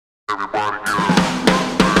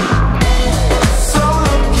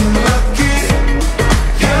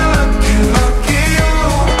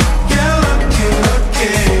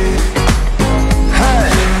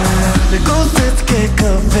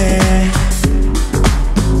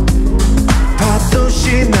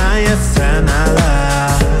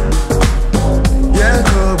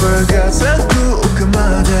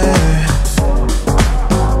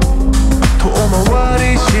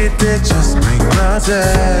Just make my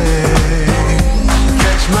day.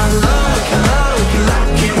 Catch my lucky, lucky,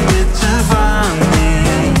 lucky 미쳐봤니.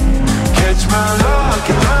 Catch my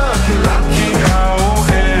lucky, lucky, lucky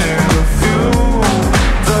ahead of you.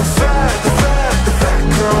 The fact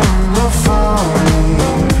on the phone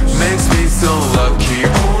makes me so lucky.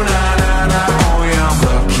 Oh na na na, oh yeah, I'm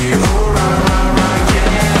lucky. Oh right, right, right,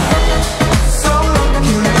 yeah. So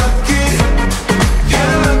lucky, lucky,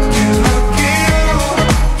 yeah, lucky, lucky.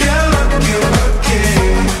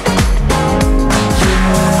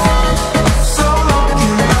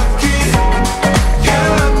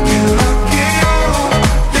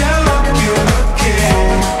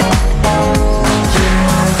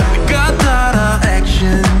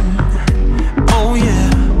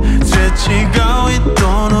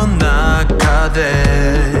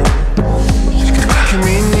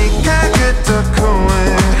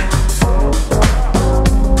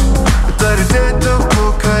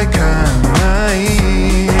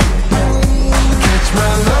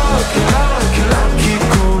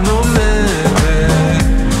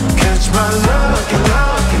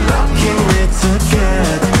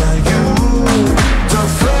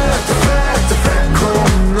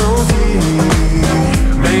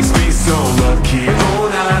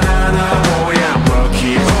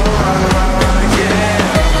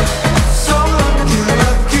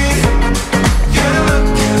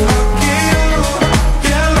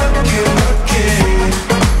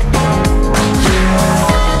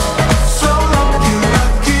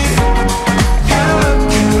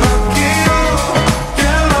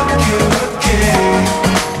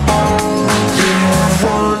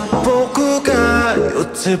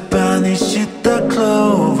 Spanish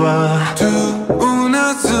clover. とう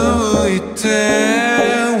なずい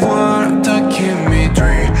て